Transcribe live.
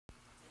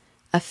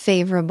A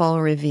favorable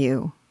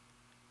review.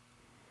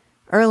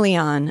 Early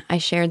on, I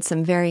shared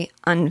some very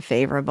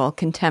unfavorable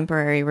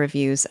contemporary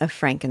reviews of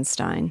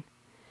Frankenstein.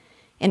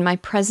 In my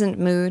present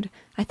mood,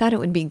 I thought it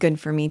would be good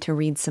for me to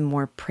read some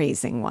more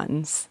praising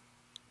ones.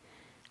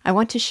 I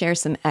want to share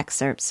some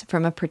excerpts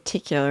from a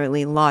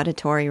particularly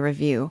laudatory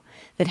review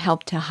that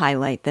helped to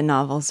highlight the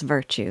novel's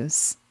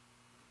virtues.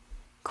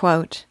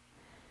 Quote,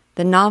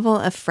 "The novel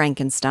of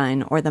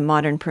Frankenstein, or the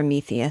modern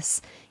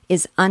Prometheus,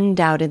 is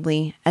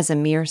undoubtedly, as a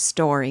mere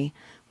story,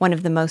 one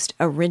of the most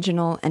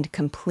original and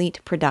complete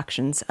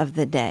productions of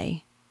the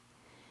day.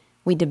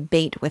 We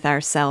debate with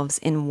ourselves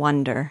in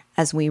wonder,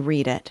 as we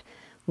read it,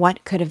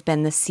 what could have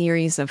been the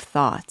series of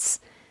thoughts,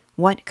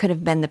 what could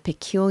have been the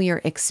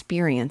peculiar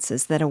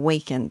experiences that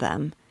awakened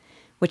them,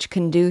 which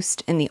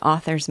conduced in the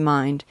author's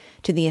mind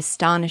to the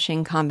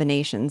astonishing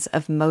combinations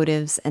of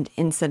motives and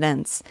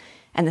incidents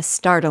and the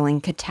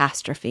startling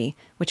catastrophe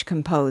which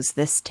compose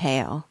this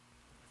tale."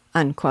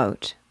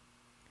 Unquote.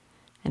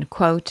 And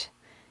quote,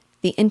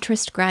 "The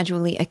interest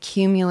gradually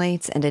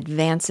accumulates and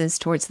advances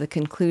towards the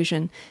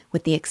conclusion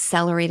with the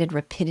accelerated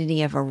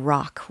rapidity of a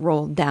rock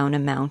rolled down a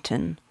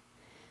mountain.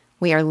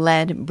 We are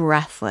led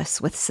breathless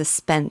with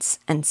suspense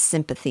and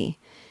sympathy,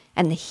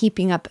 and the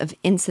heaping up of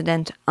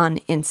incident on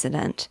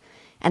incident,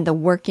 and the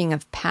working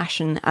of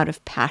passion out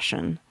of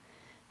passion.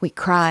 We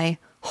cry,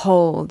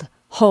 'Hold,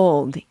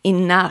 hold,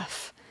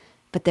 enough!'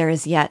 But there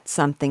is yet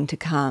something to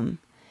come.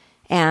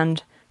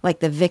 And, like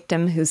the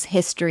victim whose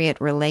history it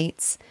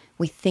relates,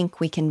 we think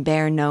we can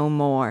bear no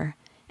more,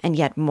 and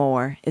yet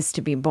more is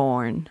to be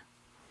borne.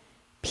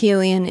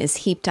 Pelion is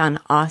heaped on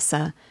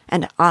Ossa,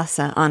 and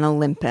Ossa on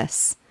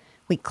Olympus.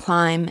 We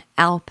climb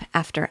Alp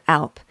after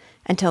Alp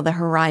until the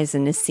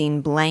horizon is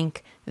seen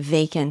blank,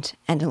 vacant,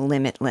 and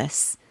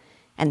limitless,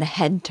 and the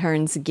head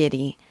turns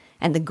giddy,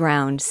 and the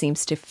ground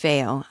seems to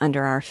fail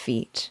under our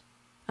feet."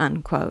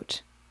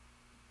 Unquote.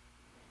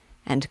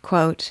 And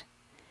quote,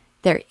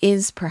 "There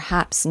is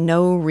perhaps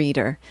no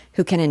reader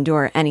who can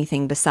endure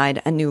anything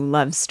beside a new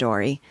love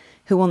story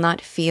who will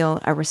not feel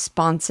a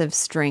responsive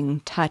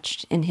string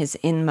touched in his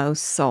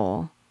inmost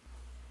soul.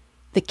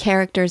 The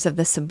characters of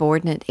the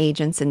subordinate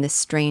agents in this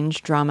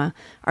strange drama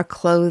are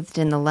clothed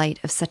in the light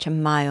of such a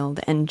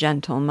mild and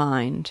gentle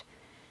mind.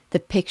 The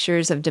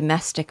pictures of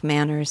domestic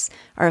manners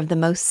are of the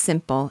most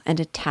simple and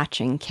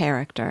attaching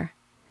character.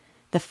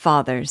 The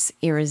father's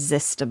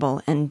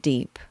irresistible and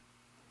deep.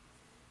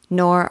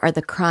 Nor are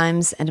the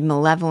crimes and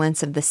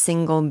malevolence of the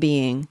single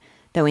being,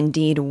 though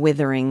indeed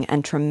withering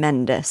and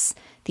tremendous,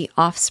 the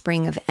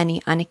offspring of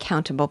any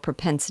unaccountable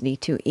propensity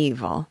to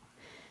evil,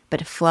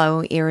 but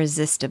flow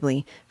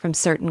irresistibly from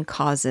certain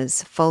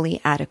causes fully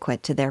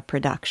adequate to their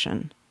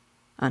production."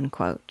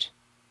 Unquote.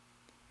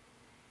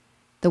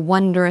 The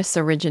wondrous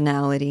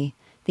originality,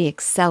 the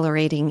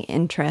accelerating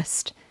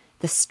interest,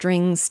 the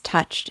strings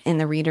touched in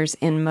the reader's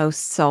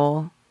inmost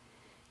soul,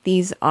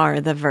 these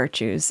are the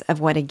virtues of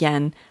what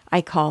again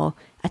I call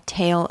a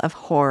tale of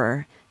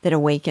horror that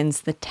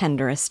awakens the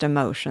tenderest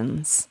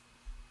emotions.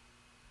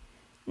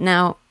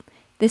 Now,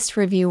 this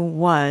review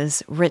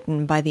was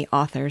written by the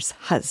author's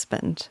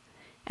husband,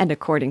 and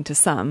according to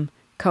some,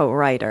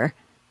 co-writer,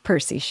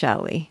 Percy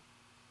Shelley.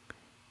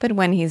 But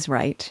when he's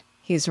right,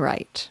 he's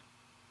right.